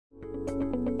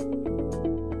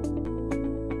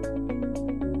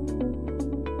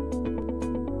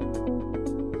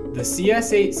The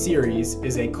CS8 series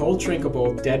is a cold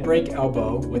shrinkable dead brake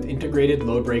elbow with integrated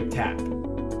load brake tap.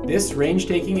 This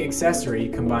range-taking accessory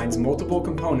combines multiple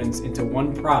components into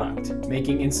one product,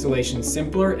 making installation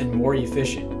simpler and more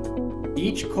efficient.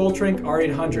 Each cold shrink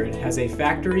R-800 has a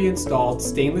factory-installed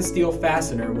stainless steel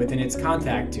fastener within its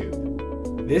contact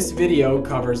tube. This video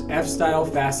covers F-style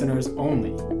fasteners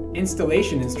only.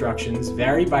 Installation instructions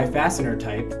vary by fastener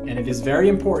type, and it is very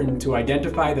important to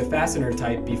identify the fastener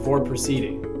type before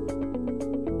proceeding.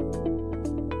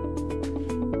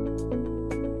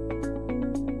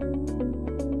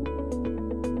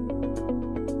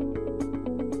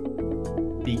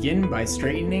 Begin by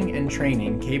straightening and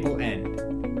training cable end.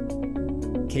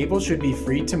 Cable should be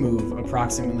free to move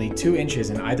approximately 2 inches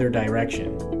in either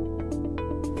direction.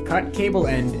 Cut cable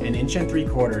end 1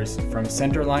 3/4 inches from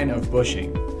center line of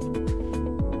bushing.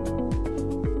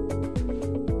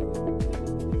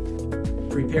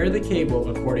 Prepare the cable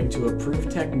according to approved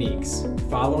techniques,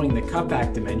 following the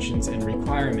cutback dimensions and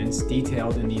requirements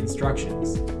detailed in the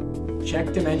instructions.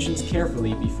 Check dimensions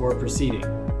carefully before proceeding.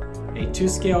 A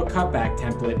 2-scale cutback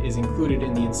template is included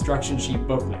in the instruction sheet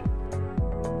booklet.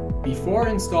 Before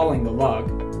installing the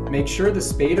lug, make sure the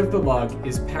spade of the lug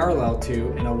is parallel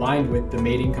to and aligned with the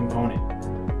mating component.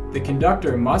 The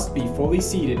conductor must be fully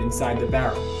seated inside the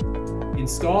barrel.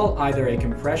 Install either a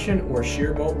compression or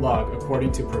shear bolt lug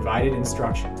according to provided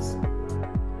instructions.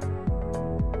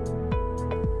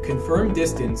 Confirm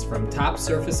distance from top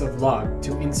surface of lug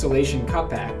to insulation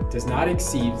cutback does not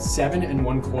exceed 7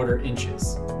 1/4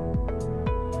 inches.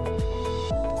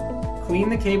 Clean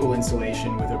the cable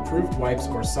insulation with approved wipes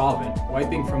or solvent,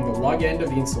 wiping from the lug end of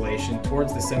the insulation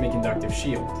towards the semiconductive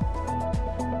shield.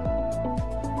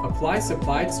 Apply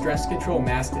supplied stress control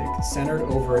mastic centered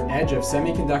over edge of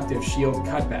semiconductive shield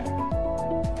cutback.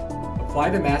 Apply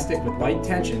the mastic with light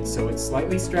tension so it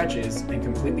slightly stretches and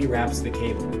completely wraps the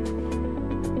cable.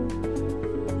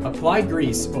 Apply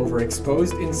grease over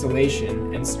exposed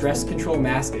insulation and stress control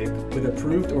mastic with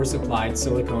approved or supplied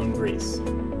silicone grease.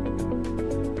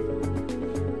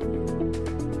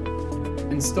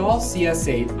 Install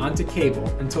CS8 onto cable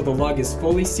until the lug is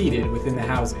fully seated within the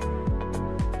housing.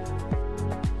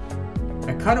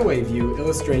 A cutaway view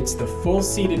illustrates the full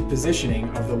seated positioning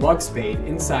of the lug spade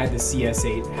inside the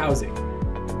CS8 housing.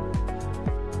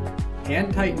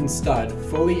 Hand tighten stud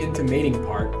fully into mating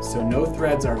part so no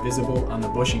threads are visible on the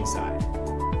bushing side.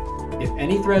 If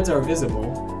any threads are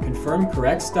visible, confirm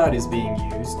correct stud is being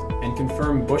used and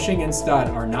confirm bushing and stud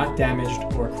are not damaged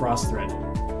or cross-threaded.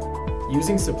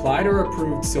 Using supplied or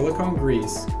approved silicone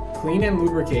grease, clean and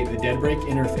lubricate the dead brake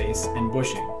interface and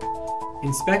bushing.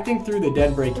 Inspecting through the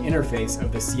dead brake interface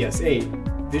of the CS8,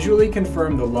 visually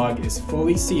confirm the lug is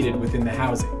fully seated within the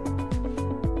housing.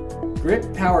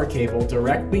 Grip power cable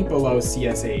directly below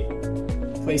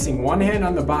CS8. Placing one hand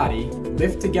on the body,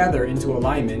 lift together into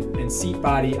alignment and seat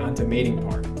body onto mating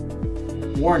part.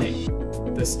 Warning: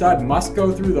 the stud must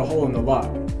go through the hole in the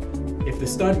lug. If the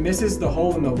stud misses the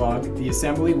hole in the lug, the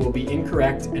assembly will be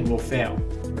incorrect and will fail.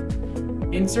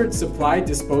 Insert supplied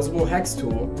disposable hex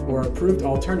tool or approved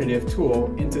alternative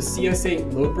tool into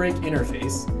CS8 load brake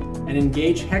interface and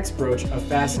engage hex broach of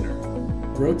fastener.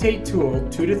 Rotate tool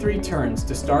 2 to 3 turns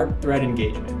to start thread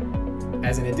engagement.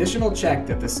 As an additional check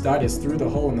that the stud is through the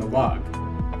hole in the lug,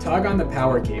 tug on the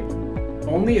power cable.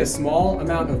 Only a small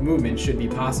amount of movement should be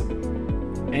possible.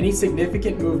 Any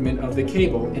significant movement of the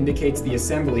cable indicates the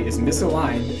assembly is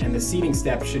misaligned and the seating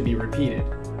step should be repeated.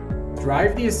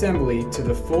 Drive the assembly to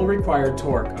the full required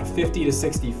torque of 50 to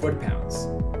 60 foot-pounds.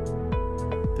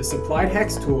 The supplied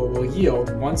hex tool will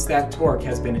yield once that torque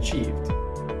has been achieved.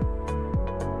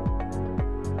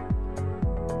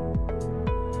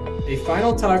 A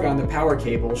final tug on the power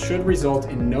cable should result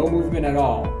in no movement at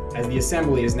all, as the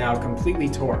assembly is now completely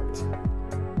torqued.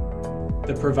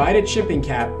 The provided shipping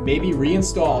cap may be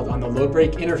reinstalled on the load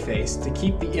brake interface to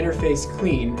keep the interface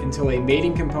clean until a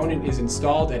mating component is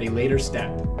installed at a later step.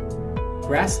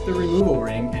 Grasp the removal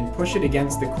ring and push it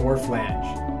against the core flange.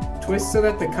 Twist so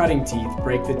that the cutting teeth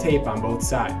break the tape on both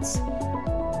sides.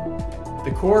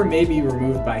 The core may be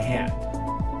removed by hand.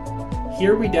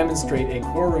 Here we demonstrate a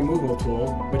core removal tool,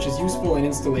 which is useful in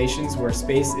installations where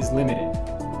space is limited.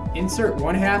 Insert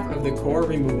 1/2 of the core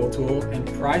removal tool and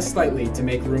pry slightly to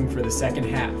make room for the second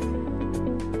half.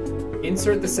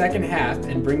 Insert the second half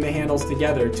and bring the handles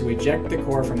together to eject the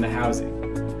core from the housing.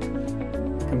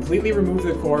 Completely remove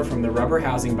the core from the rubber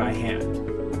housing by hand.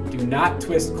 Do not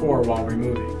twist core while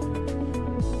removing.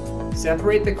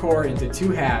 Separate the core into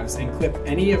 2 halves and clip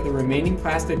any of the remaining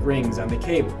plastic rings on the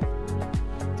cable.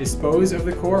 Dispose of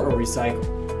the core or recycle.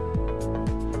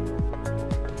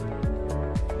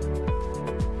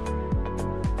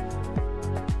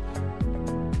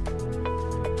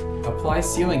 Apply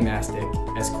sealing mastic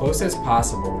as close as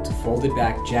possible to folded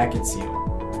back jacket seal,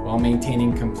 while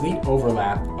maintaining complete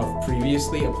overlap of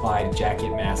previously applied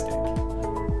jacket mastic.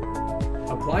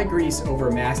 Apply grease over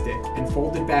mastic and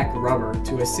folded back rubber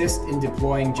to assist in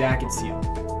deploying jacket seal.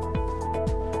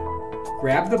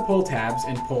 Grab the pull tabs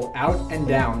and pull out and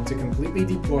down to completely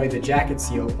deploy the jacket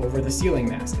seal over the sealing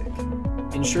mastic.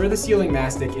 Ensure the sealing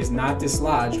mastic is not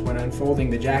dislodged when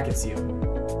unfolding the jacket seal.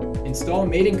 Install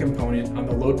mating component on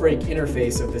the load break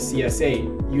interface of the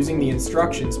CS8 using the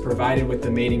instructions provided with the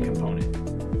mating component.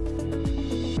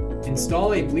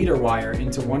 Install a bleeder wire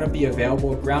into one of the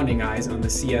available grounding eyes on the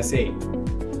CS8.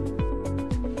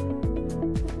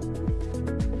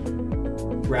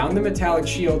 Ground the metallic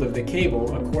shield of the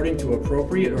cable according to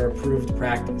appropriate or approved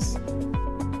practice.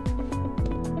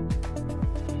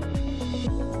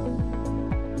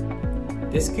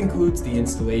 This concludes the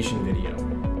installation video.